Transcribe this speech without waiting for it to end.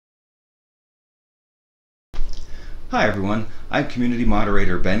Hi everyone, I'm Community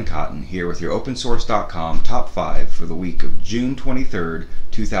Moderator Ben Cotton here with your Opensource.com Top 5 for the week of June 23rd,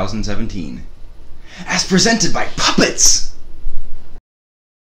 2017. As presented by Puppets!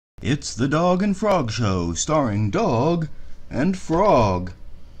 It's the Dog and Frog Show, starring Dog and Frog.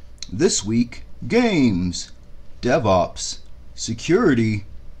 This week, games, DevOps, security,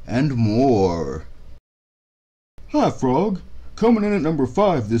 and more. Hi Frog. Coming in at number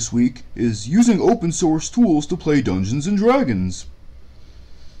 5 this week is using open source tools to play Dungeons & Dragons.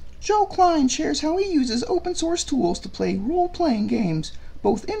 Joe Klein shares how he uses open source tools to play role-playing games,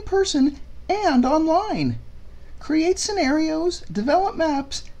 both in person and online. Create scenarios, develop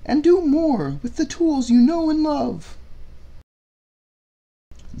maps, and do more with the tools you know and love.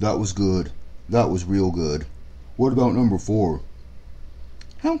 That was good. That was real good. What about number 4?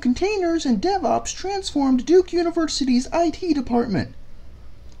 How containers and DevOps transformed Duke University's IT department.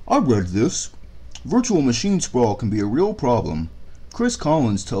 I read this. Virtual machine sprawl can be a real problem. Chris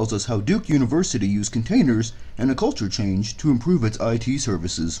Collins tells us how Duke University used containers and a culture change to improve its IT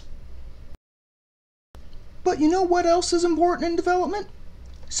services. But you know what else is important in development?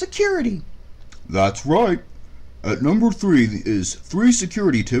 Security. That's right. At number 3 is 3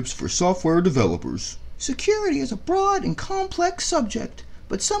 security tips for software developers. Security is a broad and complex subject,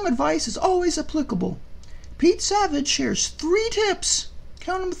 but some advice is always applicable. Pete Savage shares 3 tips,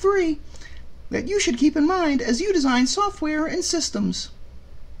 count them 3, that you should keep in mind as you design software and systems.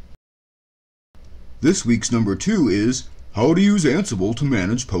 This week's number 2 is how to use Ansible to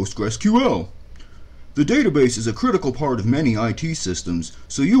manage PostgreSQL. The database is a critical part of many IT systems,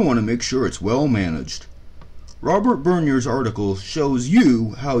 so you want to make sure it's well managed. Robert Bernier's article shows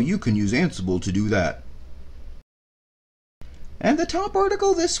you how you can use Ansible to do that. And the top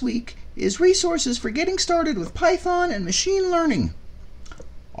article this week is Resources for Getting Started with Python and Machine Learning.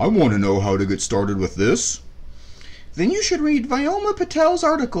 I want to know how to get started with this. Then you should read Vyoma Patel's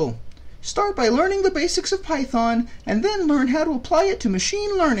article. Start by learning the basics of Python and then learn how to apply it to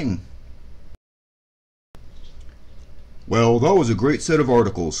machine learning. Well, that was a great set of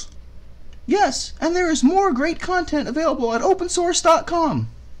articles. Yes, and there is more great content available at Opensource.com.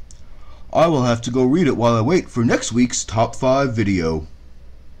 I will have to go read it while I wait for next week's Top 5 video.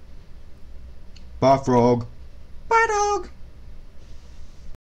 Bye, Frog. Bye, Dog.